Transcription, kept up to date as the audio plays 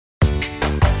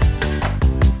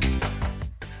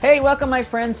Hey, welcome, my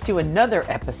friends, to another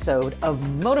episode of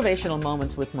Motivational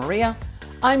Moments with Maria.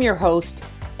 I'm your host,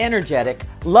 energetic,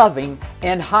 loving,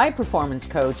 and high-performance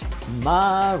coach,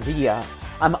 Maria.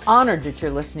 I'm honored that you're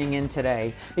listening in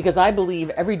today because I believe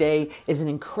every day is an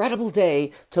incredible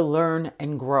day to learn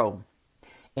and grow.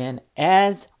 And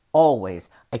as always,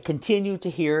 I continue to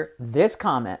hear this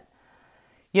comment.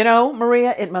 You know,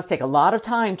 Maria, it must take a lot of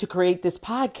time to create this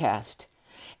podcast.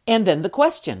 And then the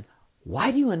question,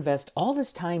 why do you invest all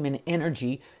this time and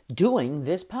energy doing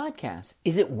this podcast?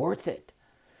 Is it worth it?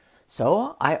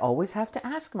 So I always have to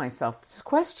ask myself this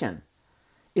question.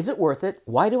 Is it worth it?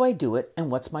 Why do I do it? And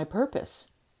what's my purpose?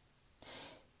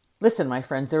 Listen, my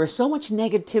friends, there is so much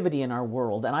negativity in our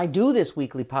world, and I do this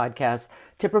weekly podcast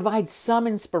to provide some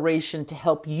inspiration to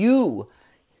help you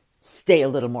stay a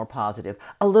little more positive,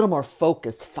 a little more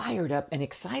focused, fired up, and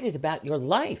excited about your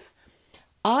life.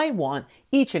 I want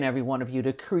each and every one of you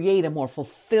to create a more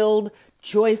fulfilled,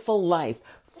 joyful life,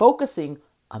 focusing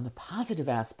on the positive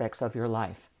aspects of your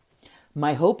life.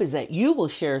 My hope is that you will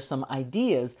share some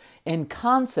ideas and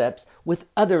concepts with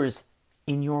others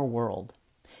in your world.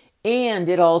 And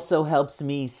it also helps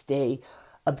me stay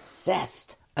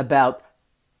obsessed about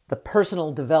the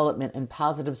personal development and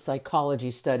positive psychology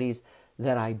studies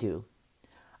that I do.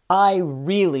 I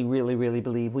really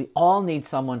believe we all need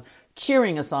someone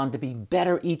cheering us on to be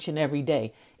better each and every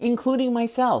day, including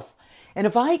myself. And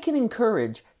if I can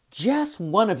encourage just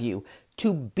one of you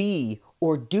to be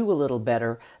or do a little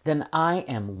better, then I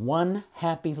am one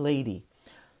happy lady.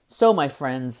 So, my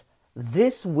friends,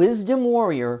 this wisdom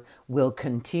warrior will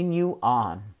continue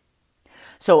on.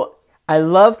 So, I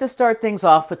love to start things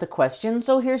off with a question.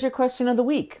 So here's your question of the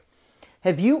week.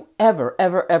 Have you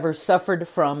ever suffered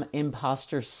from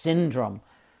imposter syndrome?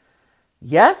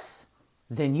 Yes?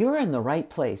 Then you're in the right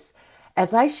place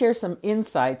as I share some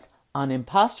insights on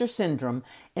imposter syndrome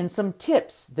and some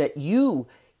tips that you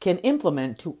can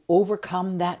implement to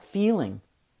overcome that feeling.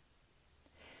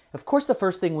 Of course, the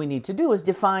first thing we need to do is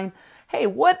define, hey,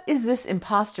 what is this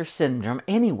imposter syndrome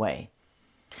anyway?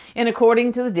 And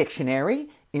according to the dictionary,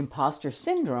 imposter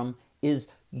syndrome is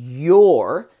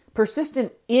your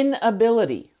persistent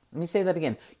inability. Let me say that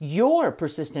again. Your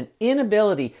persistent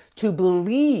inability to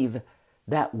believe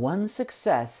that one's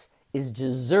success is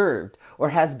deserved or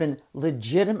has been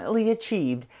legitimately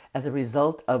achieved as a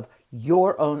result of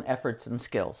your own efforts and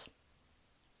skills.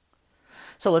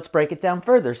 So let's break it down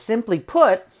further. Simply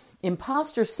put,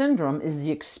 imposter syndrome is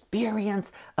the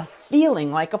experience of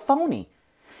feeling like a phony.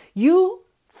 You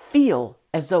feel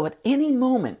as though at any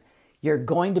moment you're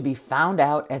going to be found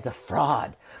out as a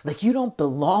fraud, like you don't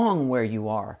belong where you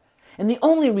are. And the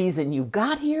only reason you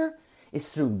got here is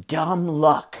through dumb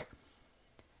luck.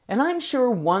 And I'm sure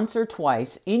once or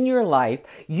twice in your life,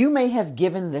 you may have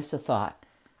given this a thought.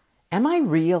 Am I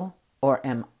real or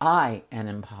am I an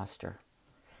imposter?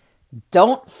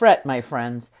 Don't fret, my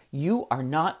friends. You are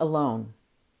not alone.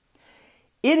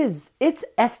 It's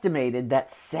estimated that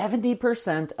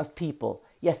 70% of people,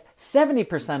 yes,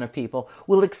 70% of people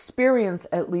will experience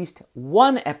at least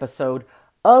one episode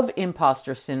of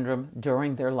imposter syndrome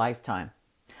during their lifetime.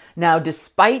 Now,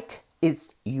 despite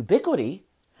its ubiquity,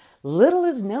 little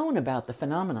is known about the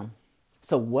phenomenon.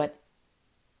 So what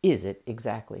is it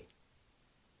exactly?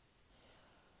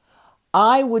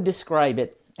 I would describe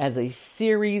it as a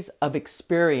series of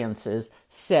experiences,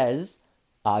 says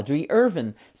Audrey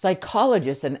Ervin,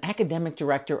 psychologist and academic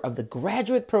director of the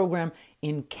graduate program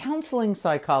in counseling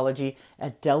psychology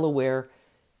at Delaware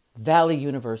Valley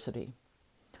University.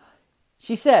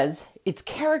 She says it's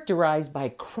characterized by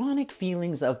chronic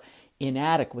feelings of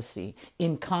inadequacy,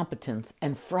 incompetence,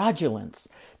 and fraudulence,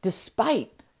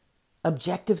 despite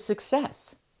objective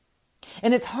success.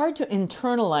 And it's hard to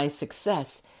internalize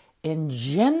success and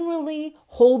generally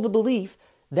hold the belief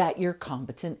that you're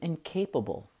competent and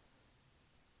capable.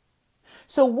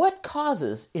 So what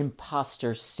causes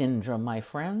imposter syndrome, my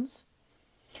friends?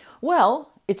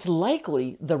 Well, it's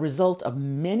likely the result of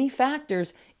many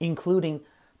factors, including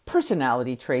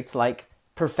personality traits like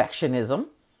perfectionism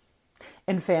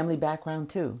and family background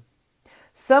too.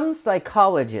 Some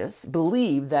psychologists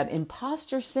believe that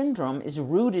imposter syndrome is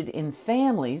rooted in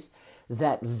families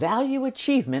that value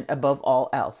achievement above all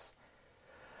else.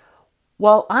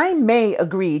 While I may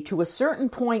agree to a certain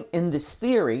point in this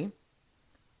theory,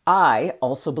 I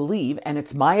also believe, and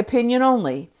it's my opinion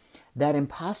only, that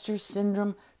imposter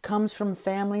syndrome comes from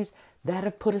families that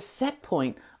have put a set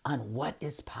point on what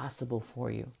is possible for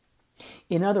you.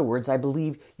 In other words, I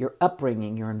believe your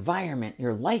upbringing, your environment,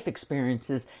 your life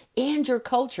experiences, and your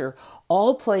culture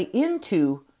all play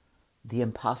into the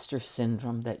imposter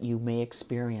syndrome that you may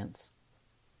experience.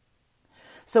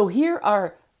 So here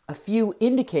are a few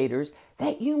indicators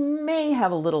that you may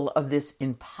have a little of this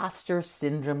imposter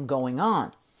syndrome going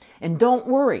on. And don't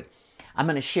worry, I'm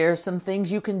going to share some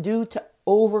things you can do to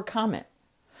overcome it.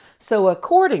 So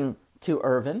according to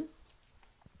Irvin,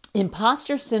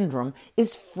 imposter syndrome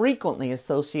is frequently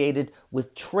associated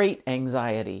with trait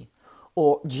anxiety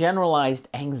or generalized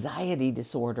anxiety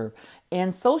disorder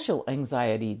and social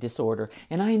anxiety disorder.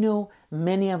 And I know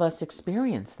many of us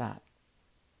experience that.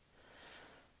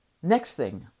 Next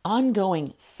thing,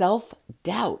 ongoing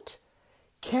self-doubt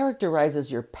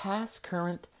characterizes your past,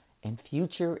 current, and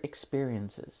future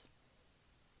experiences.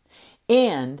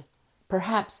 And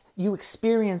perhaps you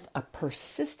experience a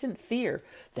persistent fear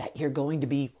that you're going to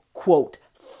be, quote,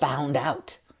 found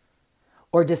out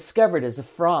or discovered as a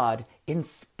fraud in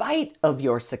spite of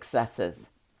your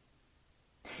successes.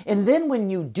 And then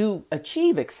when you do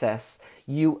achieve success,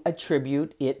 you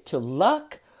attribute it to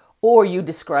luck or you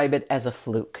describe it as a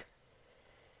fluke.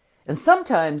 And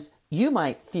sometimes you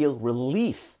might feel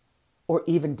relief or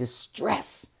even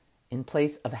distress in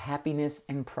place of happiness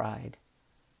and pride.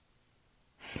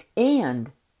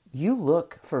 And you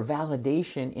look for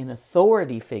validation in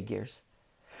authority figures,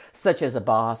 such as a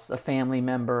boss, a family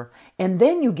member, and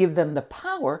then you give them the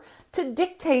power to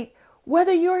dictate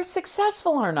whether you're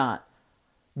successful or not.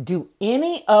 Do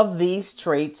any of these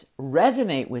traits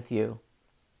resonate with you?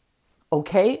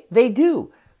 Okay, they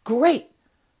do. Great.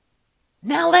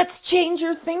 Now let's change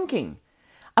your thinking.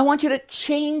 I want you to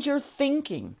change your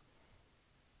thinking.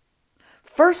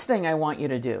 First thing I want you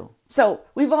to do. So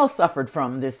we've all suffered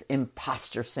from this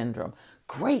imposter syndrome.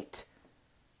 Great.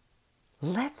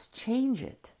 Let's change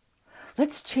it.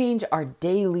 Let's change our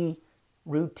daily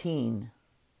routine.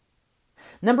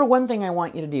 Number one thing I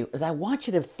want you to do is I want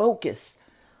you to focus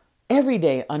every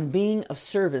day on being of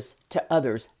service to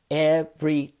others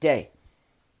every day.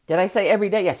 Did I say every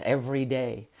day? Yes, every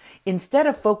day. Instead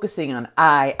of focusing on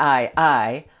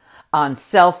I, on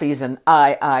selfies and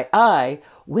I,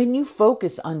 when you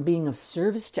focus on being of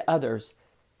service to others,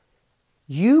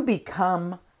 you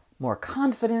become more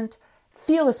confident,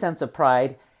 feel a sense of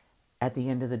pride at the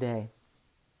end of the day.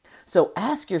 So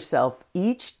ask yourself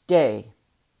each day,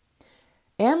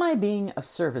 am I being of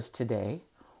service today?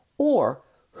 Or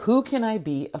who can I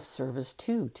be of service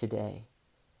to today?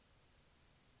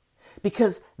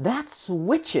 Because that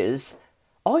switches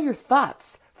all your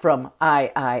thoughts from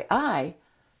I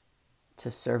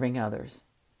to serving others.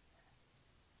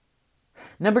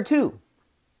 Number 2,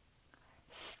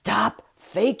 stop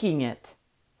faking it.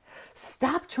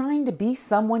 Stop trying to be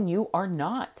someone you are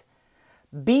not.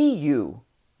 Be you.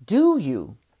 Do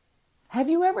you. Have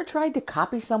you ever tried to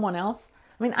copy someone else?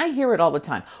 I mean, I hear it all the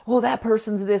time. Oh, that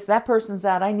person's this, that person's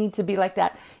that. I need to be like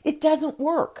that. It doesn't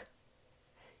work.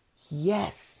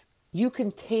 Yes, you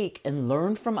can take and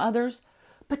learn from others,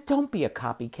 but don't be a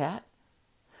copycat.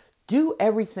 Do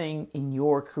everything in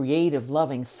your creative,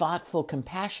 loving, thoughtful,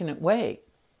 compassionate way.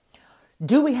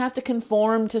 Do we have to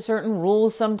conform to certain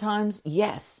rules sometimes?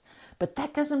 Yes, but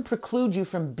that doesn't preclude you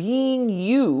from being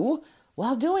you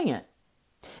while doing it.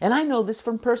 And I know this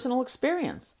from personal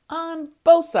experience on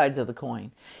both sides of the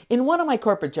coin. In one of my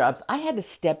corporate jobs, I had to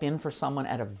step in for someone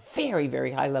at a very,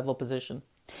 very high level position.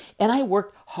 And I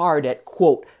worked hard at,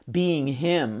 quote, being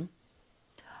him.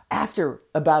 After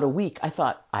about a week, I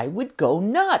thought I would go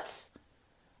nuts.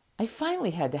 I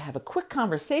finally had to have a quick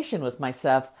conversation with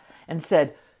myself and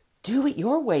said, do it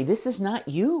your way. This is not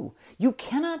you. You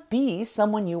cannot be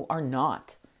someone you are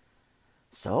not.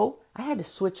 So I had to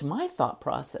switch my thought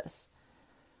process.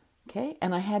 Okay,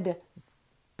 and I had to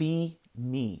be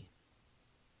me.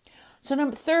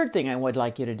 So third thing I would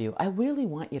like you to do, I really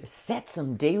want you to set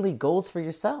some daily goals for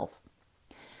yourself.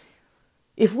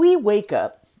 If we wake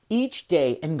up each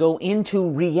day and go into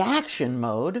reaction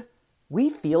mode, we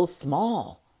feel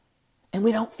small and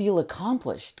we don't feel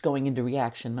accomplished going into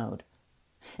reaction mode.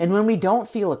 And when we don't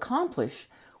feel accomplished,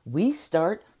 we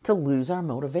start to lose our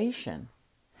motivation.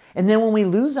 And then when we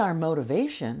lose our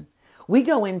motivation, we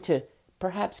go into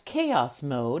perhaps chaos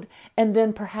mode, and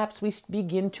then perhaps we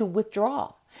begin to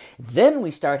withdraw. Then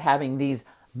we start having these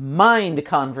mind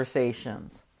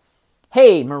conversations.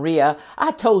 Hey, Maria, I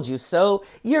told you so.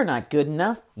 You're not good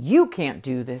enough. You can't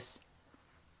do this.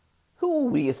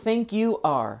 Who do you think you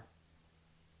are?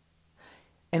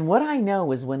 And what I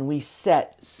know is when we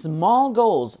set small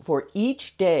goals for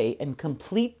each day and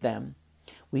complete them,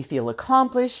 we feel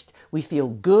accomplished, we feel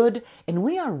good, and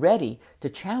we are ready to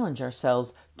challenge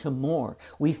ourselves to more.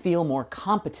 We feel more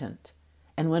competent.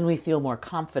 And when we feel more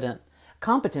confidence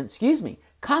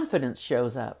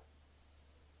shows up.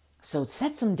 So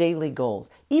set some daily goals,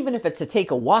 even if it's to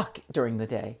take a walk during the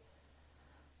day.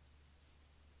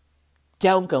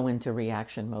 Don't go into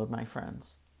reaction mode, my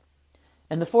friends.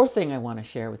 And the fourth thing I want to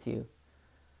share with you,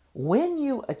 when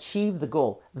you achieve the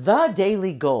goal, the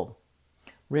daily goal,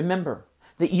 remember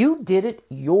that you did it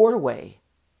your way.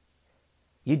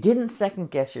 You didn't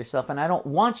second guess yourself, and I don't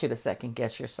want you to second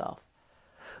guess yourself.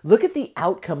 Look at the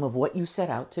outcome of what you set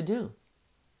out to do.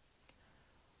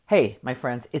 Hey, my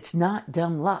friends, it's not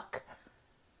dumb luck.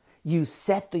 You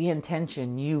set the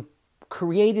intention, you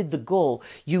created the goal,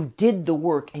 you did the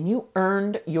work, and you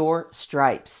earned your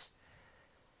stripes.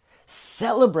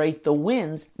 Celebrate the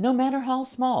wins, no matter how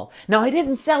small. Now, I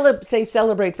didn't say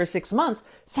celebrate for 6 months.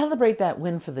 Celebrate that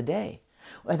win for the day.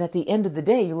 And at the end of the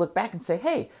day, you look back and say,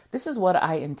 hey, this is what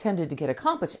I intended to get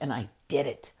accomplished, and I did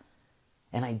it.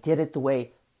 And I did it the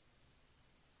way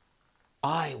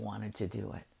I wanted to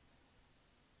do it.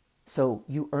 So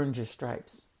you earned your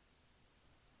stripes.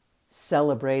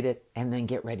 Celebrate it, and then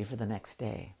get ready for the next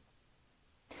day.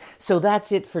 So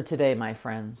that's it for today, my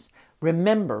friends.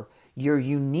 Remember, you're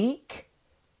unique,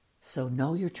 so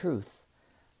know your truth.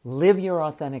 Live your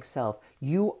authentic self.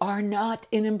 You are not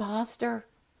an imposter.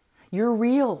 You're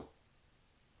real.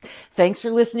 Thanks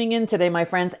for listening in today, my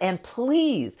friends. And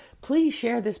please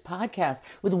share this podcast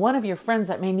with one of your friends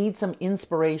that may need some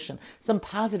inspiration, some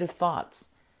positive thoughts.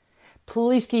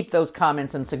 Please keep those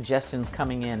comments and suggestions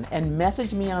coming in and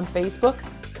message me on Facebook,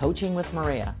 Coaching with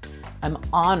Maria. I'm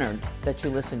honored that you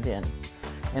listened in.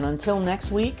 And until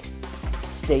next week,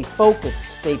 stay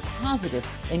focused, stay positive,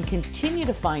 and continue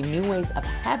to find new ways of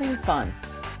having fun.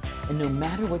 And no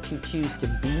matter what you choose to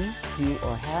be, do,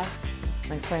 or have,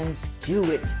 my friends, do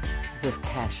it with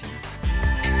passion.